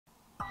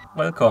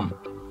Welcome!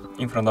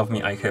 In front of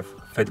me I have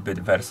Fitbit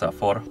Versa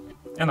 4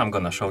 and I'm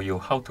gonna show you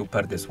how to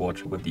pair this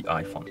watch with the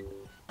iPhone.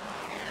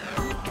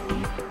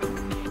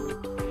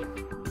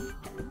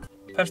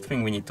 First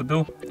thing we need to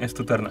do is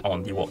to turn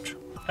on the watch,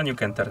 and you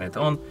can turn it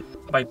on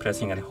by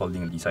pressing and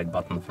holding the side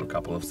button for a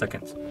couple of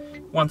seconds.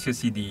 Once you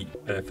see the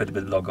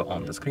Fitbit logo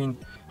on the screen,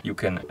 you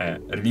can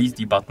release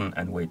the button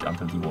and wait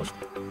until the watch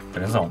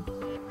turns on.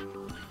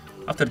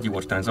 After the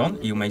watch turns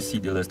on, you may see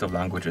the list of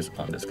languages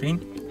on the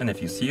screen, and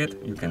if you see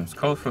it, you can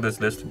scroll through this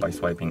list by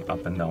swiping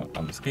up and down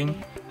on the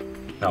screen.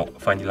 Now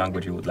find the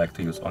language you would like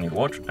to use on your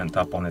watch and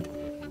tap on it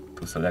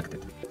to select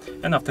it.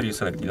 And after you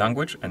select the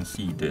language and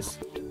see this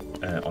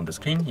on the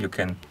screen, you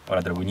can, or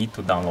rather we need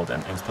to download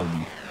and install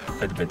the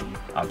Fitbit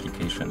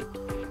application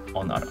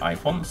on our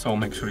iPhone, so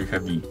make sure you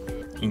have the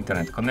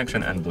internet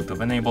connection and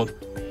Bluetooth enabled,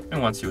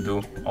 and once you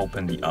do,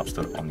 open the App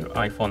Store on your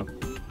iPhone.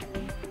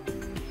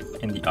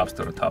 In the App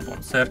Store, tap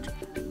on search,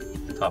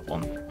 tap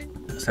on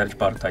search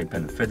bar, type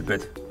in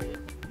Fitbit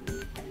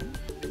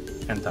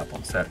and tap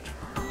on search.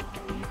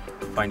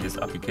 Find this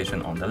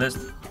application on the list,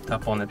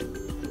 tap on it,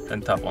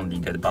 then tap on the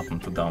get button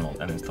to download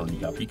and install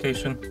the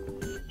application.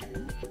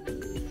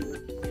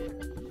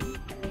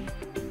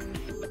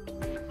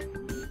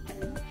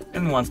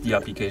 And once the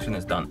application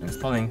is done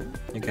installing,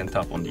 you can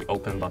tap on the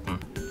open button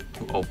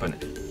to open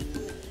it.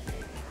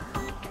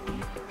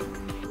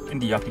 In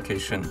the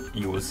application,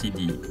 you will see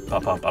the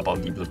pop-up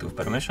about the Bluetooth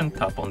permission.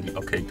 Tap on the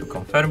OK to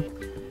confirm.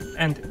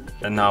 And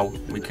now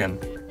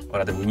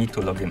we need to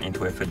log in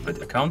into a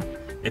Fitbit account.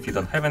 If you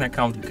don't have an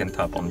account, you can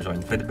tap on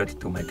Join Fitbit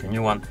to make a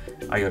new one.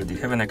 I already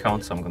have an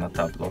account, so I'm gonna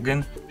tap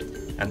Login,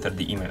 enter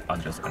the email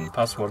address and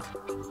password,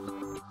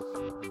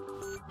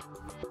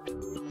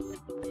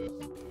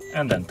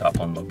 and then tap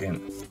on Login.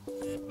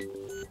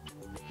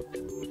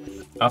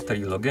 After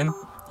you log in,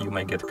 you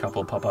may get a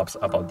couple pop-ups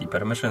about the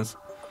permissions.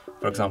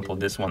 For example,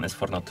 this one is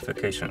for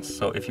notifications.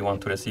 So if you want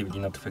to receive the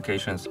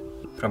notifications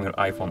from your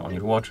iPhone on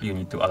your watch, you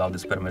need to allow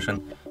this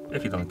permission.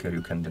 If you don't care,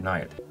 you can deny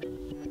it.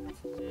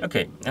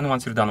 Okay, and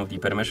once you're done with the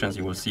permissions,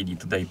 you will see the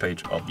Today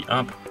page of the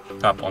app.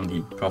 Tap on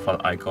the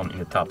profile icon in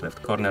the top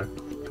left corner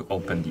to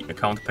open the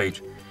account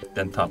page.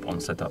 Then tap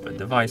on Setup a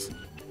device.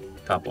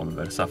 Tap on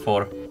Versa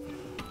 4.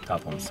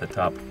 Tap on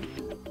Setup.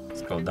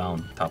 Scroll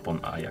down, tap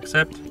on I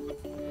accept.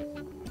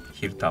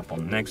 Here tap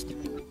on Next.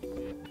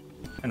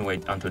 And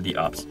wait until the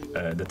app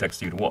detects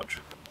your watch.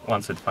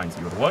 Once it finds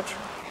your watch,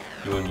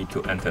 you will need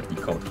to enter the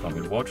code from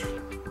your watch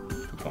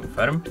to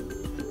confirm.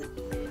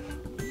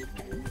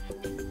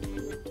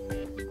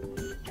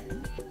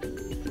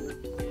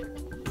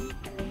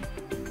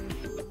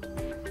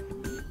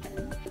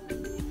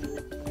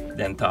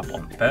 Then tap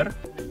on Pair.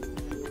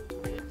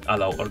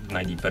 Allow or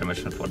deny the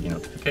permission for the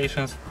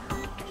notifications.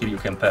 Here you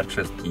can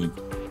purchase the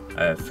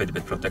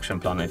Fitbit protection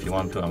plan if you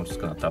want to. I'm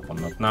just gonna tap on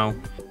Not Now.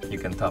 You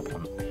can tap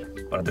on,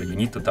 rather you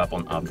need to tap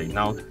on Update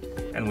Now,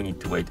 and we need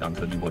to wait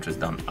until the watch is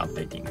done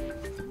updating.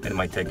 It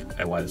might take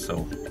a while,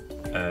 so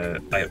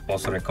I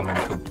also recommend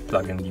to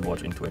plug in the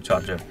watch into a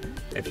charger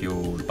if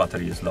your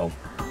battery is low,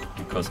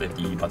 because if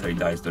the battery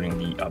dies during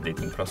the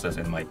updating process,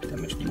 it might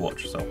damage the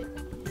watch. So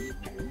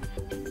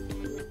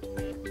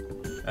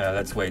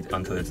let's wait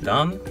until it's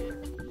done.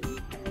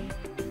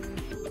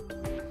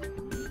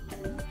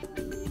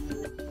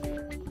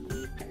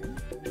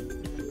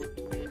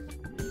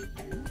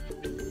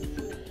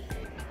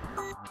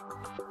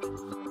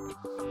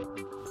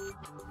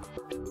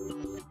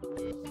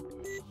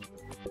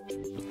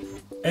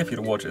 If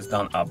your watch is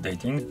done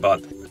updating,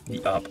 but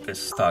the app is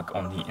stuck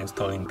on the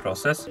installing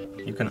process,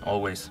 you can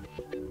always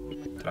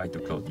try to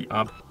close the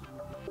app,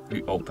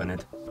 reopen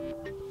it,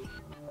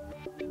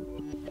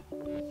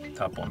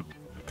 tap on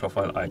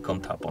profile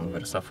icon, tap on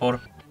Versa 4,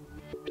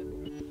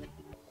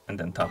 and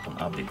then tap on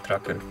Update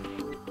Tracker,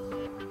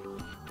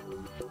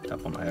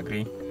 tap on I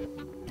agree,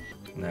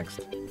 next.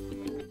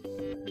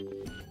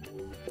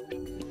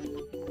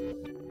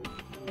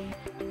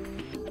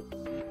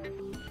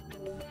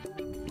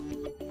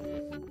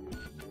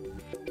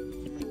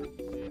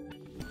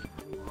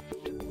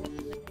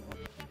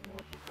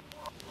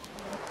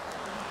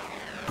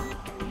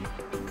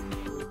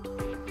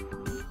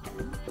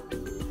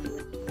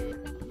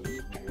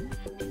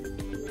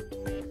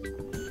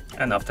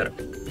 And after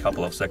a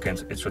couple of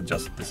seconds, it should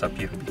just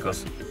disappear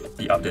because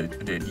the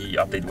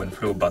update went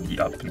through, but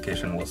the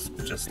application was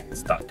just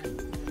stuck.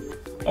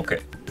 Okay,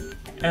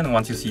 and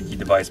once you see the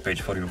device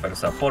page for your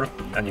Versa 4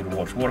 and your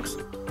watch works,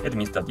 it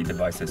means that the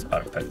devices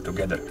are paired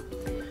together.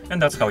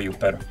 And that's how you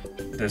pair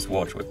this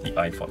watch with the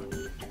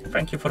iPhone.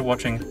 Thank you for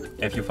watching.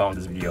 If you found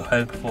this video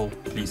helpful,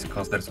 please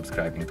consider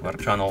subscribing to our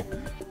channel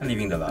and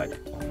leaving the like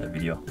on the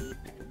video.